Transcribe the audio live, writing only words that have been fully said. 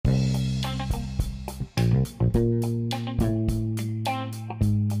Good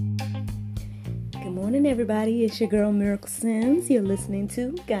morning, everybody. It's your girl Miracle Sims. You're listening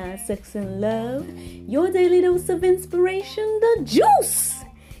to God, Sex, and Love, your daily dose of inspiration, the juice.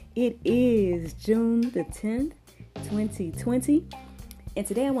 It is June the 10th, 2020, and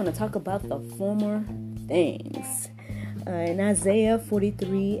today I want to talk about the former things. In Isaiah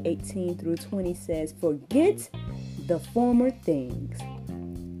 43:18 through 20 says, "Forget the former things.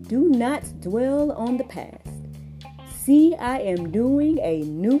 Do not dwell on the past. See, I am doing a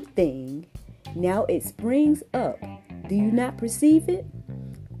new thing. Now it springs up. Do you not perceive it?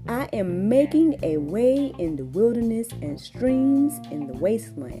 I am making a way in the wilderness and streams in the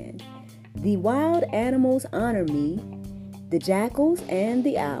wasteland. The wild animals honor me, the jackals and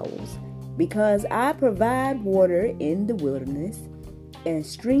the owls, because I provide water in the wilderness and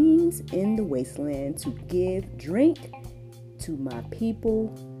streams in the wasteland to give drink to my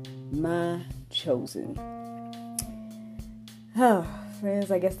people, my chosen." Friends,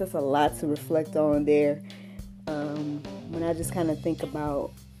 I guess that's a lot to reflect on there. When I just kind of think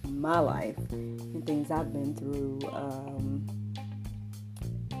about my life and things I've been through,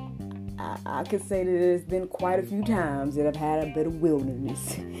 I could say that there's been quite a few times that I've had a bit of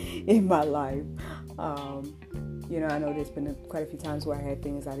wilderness in my life. I know there's been quite a few times where I had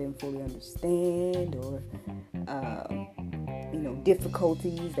things I didn't fully understand, or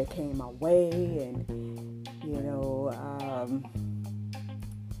difficulties that came my way, and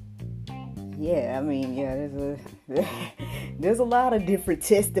there's a lot of different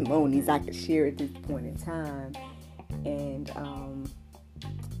testimonies I could share at this point in time, and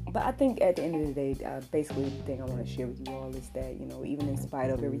but I think at the end of the day, basically the thing I want to share with you all is that even in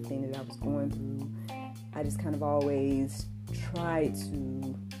spite of everything that I was going through, I just kind of always tried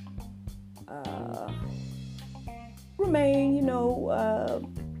to remain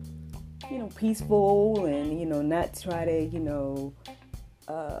peaceful, and not try to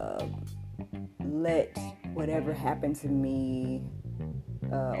let whatever happened to me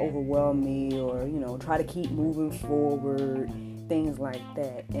overwhelm me, or try to keep moving forward, things like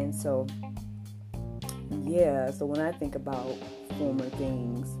that. And so when I think about former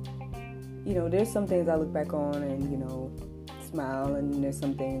things, there's some things I look back on and smile, and there's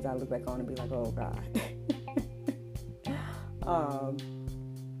some things I look back on and be like, oh God.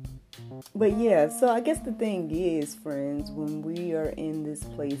 So I guess the thing is, friends, when we are in this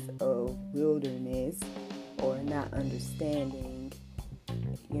place of wilderness or not understanding,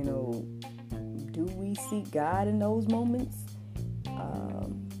 do we seek God in those moments?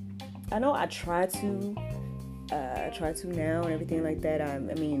 I know I try to now and everything like that. I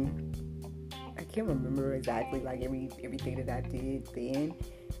can't remember exactly like everything that I did then,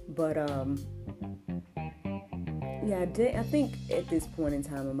 but I think at this point in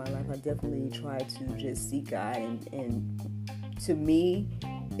time in my life, I definitely try to just seek God, and to me,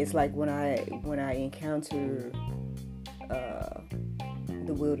 it's like when I encounter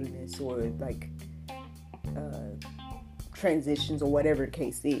the wilderness, or like transitions, or whatever the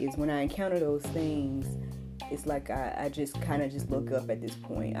case is, when I encounter those things, it's like I just kind of just look up at this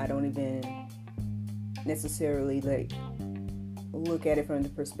point. I don't even necessarily look at it from the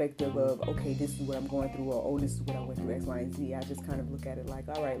perspective of, okay, this is what I'm going through, or, oh, this is what I went through, X, Y, and Z. I just kind of look at it like,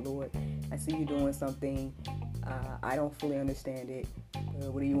 all right, Lord, I see you doing something. I don't fully understand it.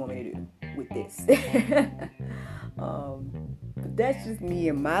 What do you want me to do with this? But that's just me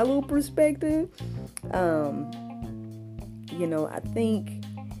and my little perspective. I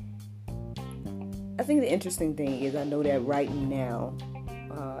think the interesting thing is, I know that right now,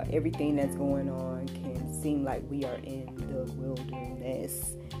 everything that's going on can seem like we are in the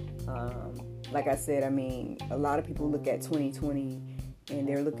wilderness. Like I said, a lot of people look at 2020 and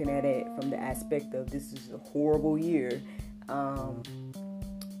they're looking at it from the aspect of, this is a horrible year.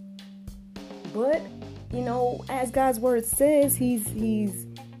 But as God's word says, He's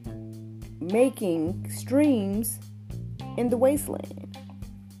making streams in the wasteland.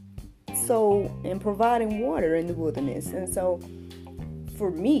 So, and providing water in the wilderness. And so,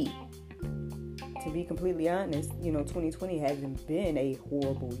 for me, to be completely honest, 2020 hasn't been a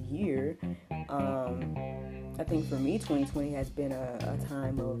horrible year. I think for me, 2020 has been a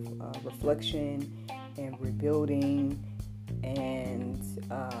time of reflection and rebuilding, and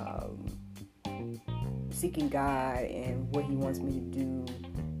seeking God and what He wants me to do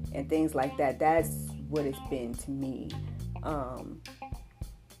and things like that. That's what it's been to me.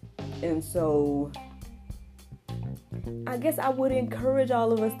 And so I guess I would encourage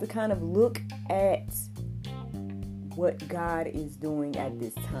all of us to kind of look at what God is doing at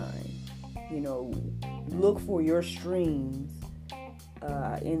this time. Look for your streams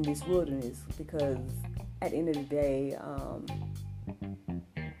in this wilderness, because at the end of the day,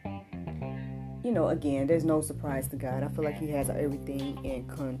 again, there's no surprise to God. I feel like He has everything in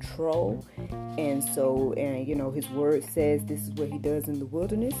control. And so, His word says this is what He does in the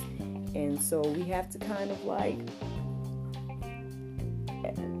wilderness. And so we have to kind of like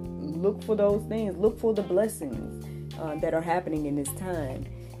look for those things, look for the blessings that are happening in this time.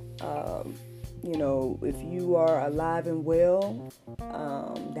 If you are alive and well,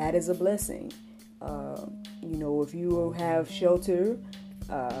 that is a blessing. If you have shelter,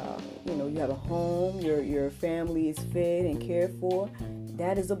 you have a home, your family is fed and cared for,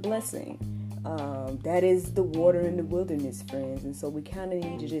 that is a blessing. That is the water in the wilderness, friends. And so we kind of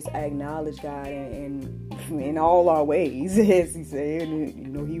need to just acknowledge God and in all our ways, as He said,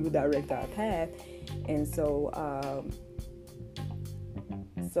 and, He will direct our path. And so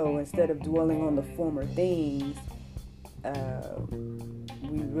instead of dwelling on the former things,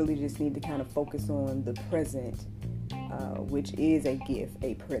 we really just need to kind of focus on the present, which is a gift,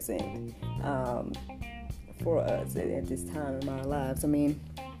 a present for us at this time in our lives. In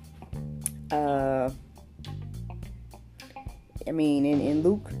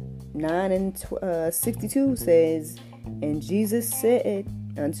Luke 9:62 says, "And Jesus said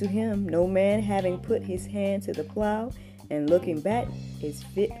unto him, No man having put his hand to the plow and looking back is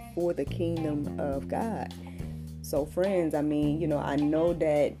fit for the kingdom of God." So friends, I know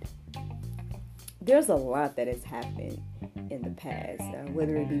that there's a lot that has happened in the past,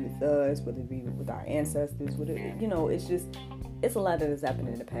 whether it be with us, whether it be with our ancestors, it's a lot that has happened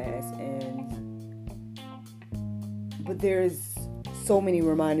in the past, but there's so many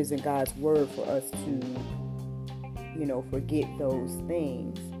reminders in God's word for us to, forget those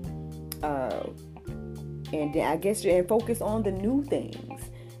things, and focus on the new things.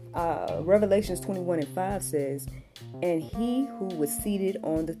 Revelations 21:5 says, "And he who was seated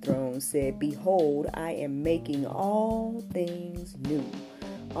on the throne said, Behold, I am making all things new.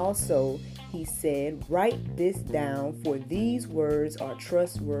 Also, he said, Write this down, for these words are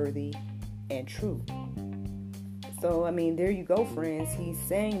trustworthy and true." So, there you go, friends. He's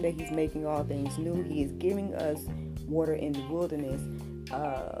saying that He's making all things new. He is giving us water in the wilderness.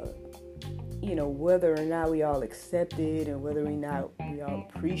 Whether or not we all accept it, and whether or not we all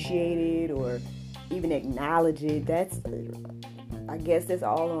appreciate it, or even acknowledge it, I guess that's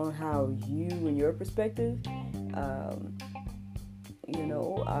all on how you and your perspective,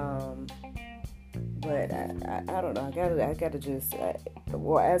 but I don't know. I gotta just,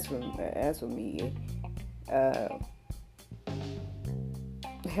 as for me,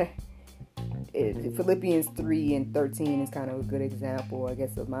 Philippians 3:13 is kind of a good example, I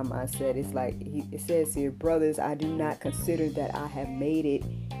guess, of my mindset. It's like it says here, "Brothers, I do not consider that I have made it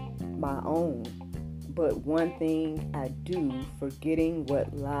my own, but one thing I do, forgetting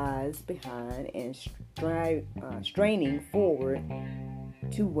what lies behind and straining forward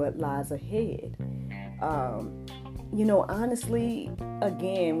to what lies ahead." Honestly,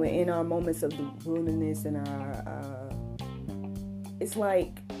 again, we're in our moments of the wilderness, and it's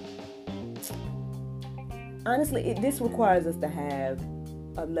like, honestly, this requires us to have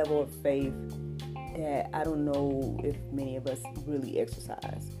a level of faith that I don't know if many of us really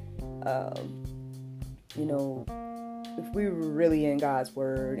exercise. If we were really in God's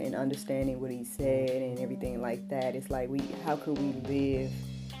word and understanding what He said and everything like that, it's like how could we live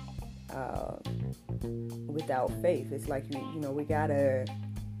without faith? It's like we gotta.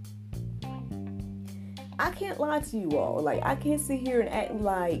 I can't lie to you all. Like, I can't sit here and act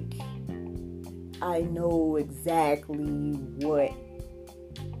like I know exactly what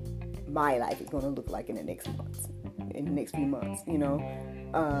my life is going to look like in the next few months.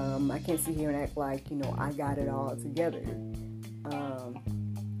 I can't sit here and act like I got it all together.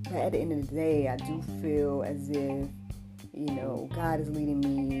 But at the end of the day, I do feel as if God is leading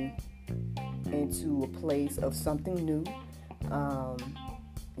me into a place of something new. I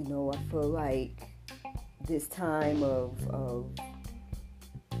feel like this time of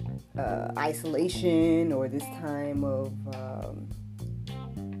isolation, or this time of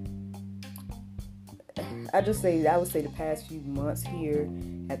I would say the past few months here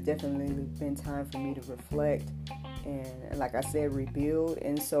have definitely been time for me to reflect and like I said, rebuild.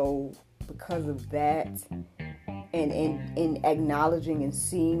 And so because of that, and acknowledging and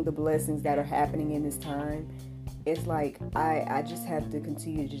seeing the blessings that are happening in this time, it's like I just have to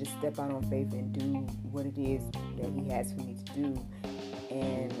continue to just step out on faith and do what it is that He has for me to do.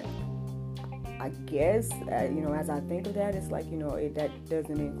 And I guess, as I think of that, it's like, that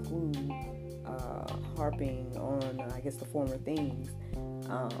doesn't include harping on, I guess, the former things.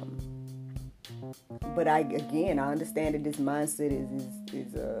 But I understand that this mindset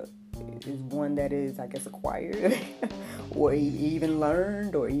is one that is, I guess, acquired or even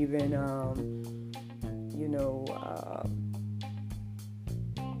learned, or even,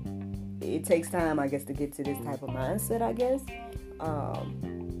 it takes time, I guess, to get to this type of mindset, I guess,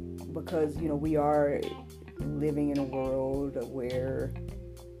 because, we are living in a world where,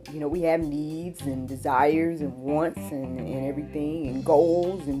 we have needs and desires and wants and everything, and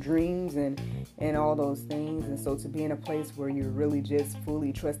goals and dreams and all those things. And so to be in a place where you're really just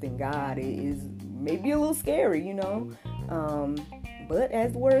fully trusting God is maybe a little scary, but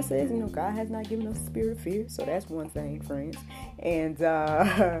as the word says, God has not given us a spirit of fear. So that's one thing, friends. And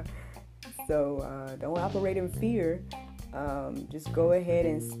so don't operate in fear. Just go ahead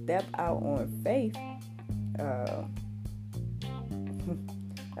and step out on faith.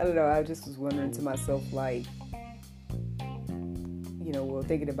 I don't know, I just was wondering to myself, like,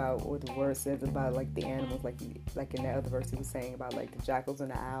 thinking about what the word says about, like, the animals, like in that other verse he was saying about, like, the jackals and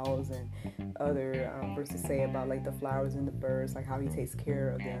the owls, and other verses say about, like, the flowers and the birds, like, how he takes care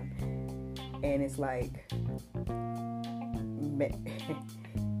of them. And it's like,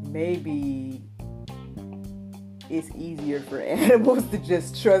 maybe it's easier for animals to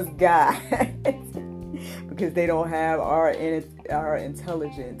just trust God because they don't have our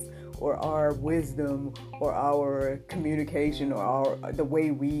intelligence or our wisdom or our communication or the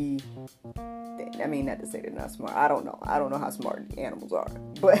way we, I mean, not to say they're not smart. I don't know how smart animals are,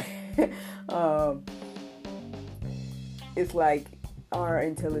 but it's like our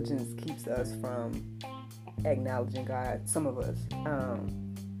intelligence keeps us from acknowledging God, some of us,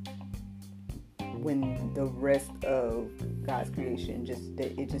 when the rest of God's creation just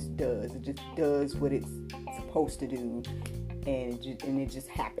does what it's supposed to do, and it just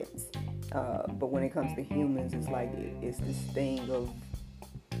happens. But when it comes to humans, it's like it's this thing of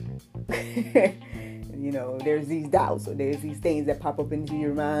there's these doubts, or there's these things that pop up into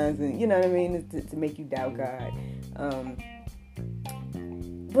your minds, and you know what I mean, to make you doubt God.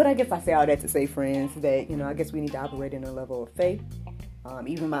 But I guess I say all that to say, friends, that I guess we need to operate in a level of faith.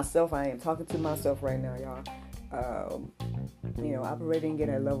 Even myself, I am talking to myself right now, y'all. Operating in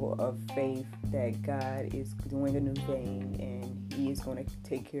a level of faith that God is doing a new thing, and He is going to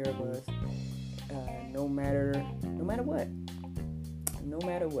take care of us, no matter what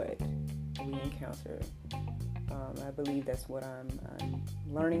we encounter. I believe that's what I'm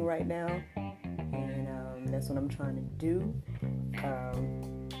learning right now, and that's what I'm trying to do.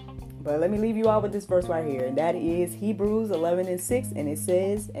 But let me leave you all with this verse right here, and that is Hebrews 11:6, and it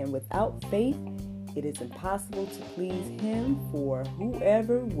says, "And without faith it is impossible to please Him, for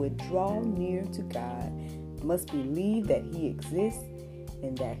whoever would draw near to God must believe that He exists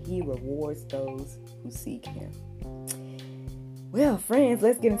and that He rewards those who seek Him." Well, friends,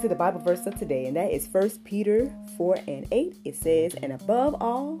 let's get into the Bible verse of today, and that is 1 Peter 4:8. It says, and above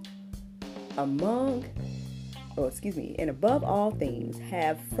all things,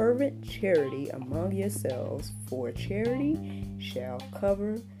 have fervent charity among yourselves, for charity shall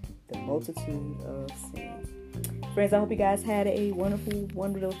cover the multitude of sins. Friends, I hope you guys had a wonderful,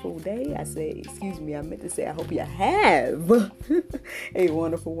 wonderful day. I meant to say I hope you have a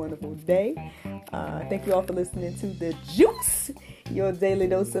wonderful, wonderful day. Thank you all for listening to The Juice, your daily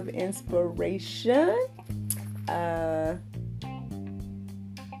dose of inspiration.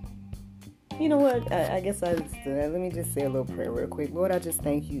 You know what? I guess let me just say a little prayer real quick. Lord, I just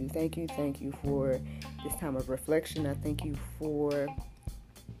thank you for this time of reflection. I thank you for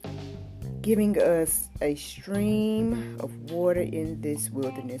giving us a stream of water in this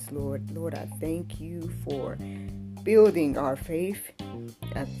wilderness, Lord. Lord, I thank you for building our faith.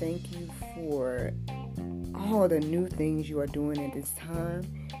 I thank you for all the new things you are doing at this time.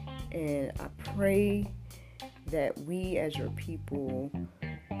 And I pray that we as your people,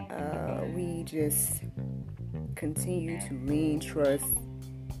 we just continue to lean, trust,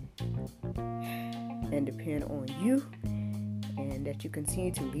 and depend on you, and that you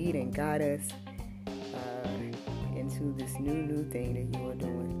continue to lead and guide us into this new thing that you are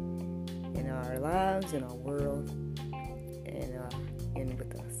doing in our lives, in our world, and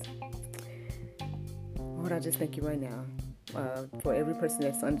with us. Lord, I just thank you right now for every person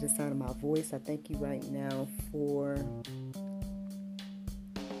that's under the sound of my voice. I thank you right now for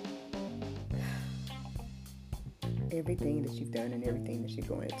everything that you've done and everything that you're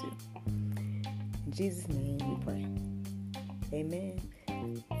going to do. In Jesus' name we pray. Amen.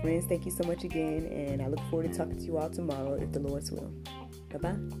 Friends, thank you so much again, and I look forward to talking to you all tomorrow if the Lord's will.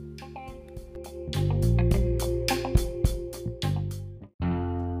 Bye-bye.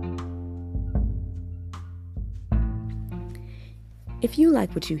 If you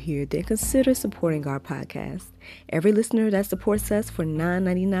like what you hear, then consider supporting our podcast. Every listener that supports us for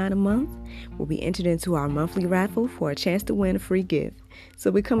 $9.99 a month will be entered into our monthly raffle for a chance to win a free gift. So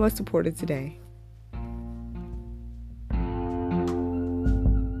become a supporter today.